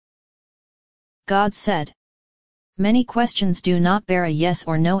God said. Many questions do not bear a yes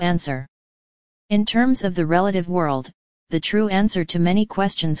or no answer. In terms of the relative world, the true answer to many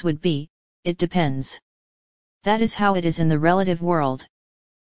questions would be, it depends. That is how it is in the relative world.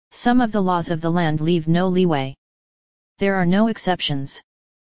 Some of the laws of the land leave no leeway. There are no exceptions.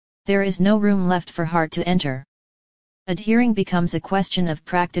 There is no room left for heart to enter. Adhering becomes a question of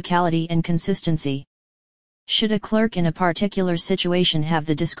practicality and consistency. Should a clerk in a particular situation have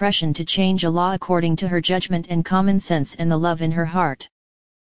the discretion to change a law according to her judgment and common sense and the love in her heart?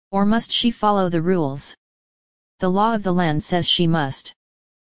 Or must she follow the rules? The law of the land says she must.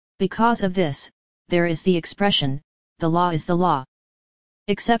 Because of this, there is the expression, the law is the law.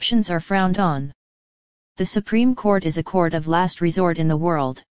 Exceptions are frowned on. The Supreme Court is a court of last resort in the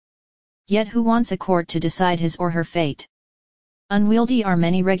world. Yet who wants a court to decide his or her fate? Unwieldy are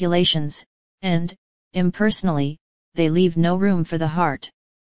many regulations, and, impersonally, they leave no room for the heart.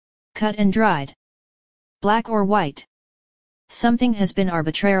 Cut and dried. Black or white. Something has been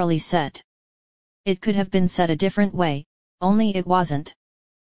arbitrarily set. It could have been set a different way, only it wasn't.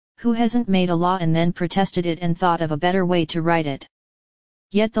 Who hasn't made a law and then protested it and thought of a better way to write it?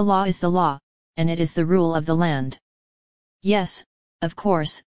 Yet the law is the law, and it is the rule of the land. Yes, of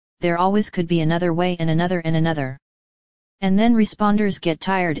course, there always could be another way and another and another. And then responders get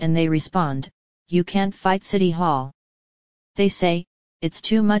tired and they respond, you can't fight City Hall. They say, it's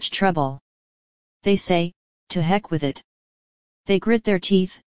too much trouble. They say, to heck with it. They grit their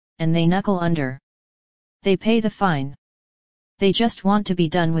teeth, and they knuckle under. They pay the fine. They just want to be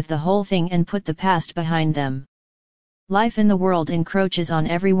done with the whole thing and put the past behind them. Life in the world encroaches on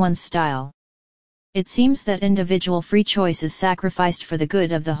everyone's style. It seems that individual free choice is sacrificed for the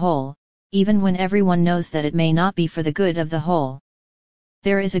good of the whole, even when everyone knows that it may not be for the good of the whole.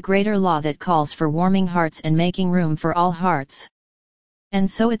 There is a greater law that calls for warming hearts and making room for all hearts. And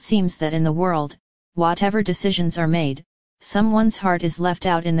so it seems that in the world, whatever decisions are made, someone's heart is left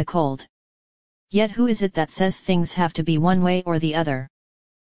out in the cold. Yet who is it that says things have to be one way or the other?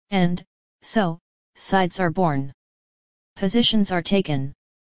 And, so, sides are born. Positions are taken.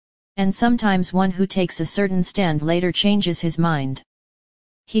 And sometimes one who takes a certain stand later changes his mind.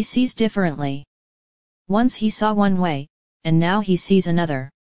 He sees differently. Once he saw one way, and now he sees another.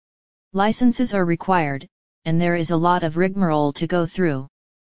 Licenses are required, and there is a lot of rigmarole to go through.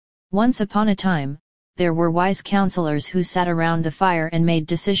 Once upon a time, there were wise counselors who sat around the fire and made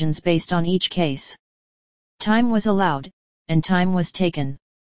decisions based on each case. Time was allowed, and time was taken.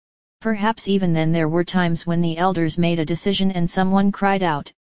 Perhaps even then there were times when the elders made a decision and someone cried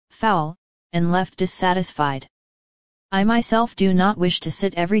out, foul, and left dissatisfied. I myself do not wish to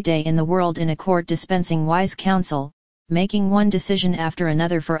sit every day in the world in a court dispensing wise counsel, making one decision after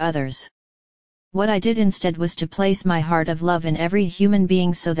another for others. What I did instead was to place my heart of love in every human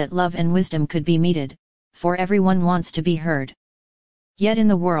being so that love and wisdom could be meted, for everyone wants to be heard. Yet in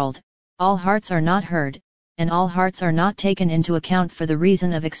the world, all hearts are not heard, and all hearts are not taken into account for the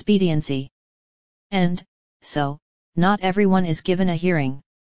reason of expediency. And, so, not everyone is given a hearing.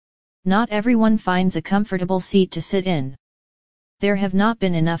 Not everyone finds a comfortable seat to sit in. There have not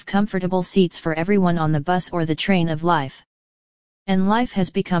been enough comfortable seats for everyone on the bus or the train of life. And life has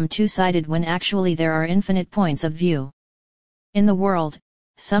become two-sided when actually there are infinite points of view. In the world,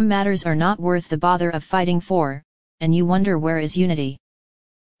 some matters are not worth the bother of fighting for, and you wonder where is unity.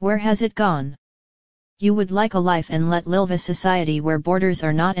 Where has it gone? You would like a life and let live a society where borders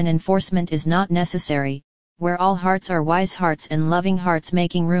are not and enforcement is not necessary, where all hearts are wise hearts and loving hearts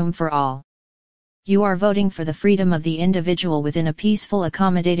making room for all. You are voting for the freedom of the individual within a peaceful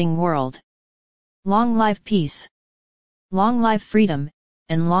accommodating world. Long live peace. Long live freedom,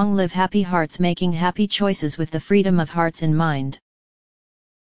 and long live happy hearts making happy choices with the freedom of hearts in mind.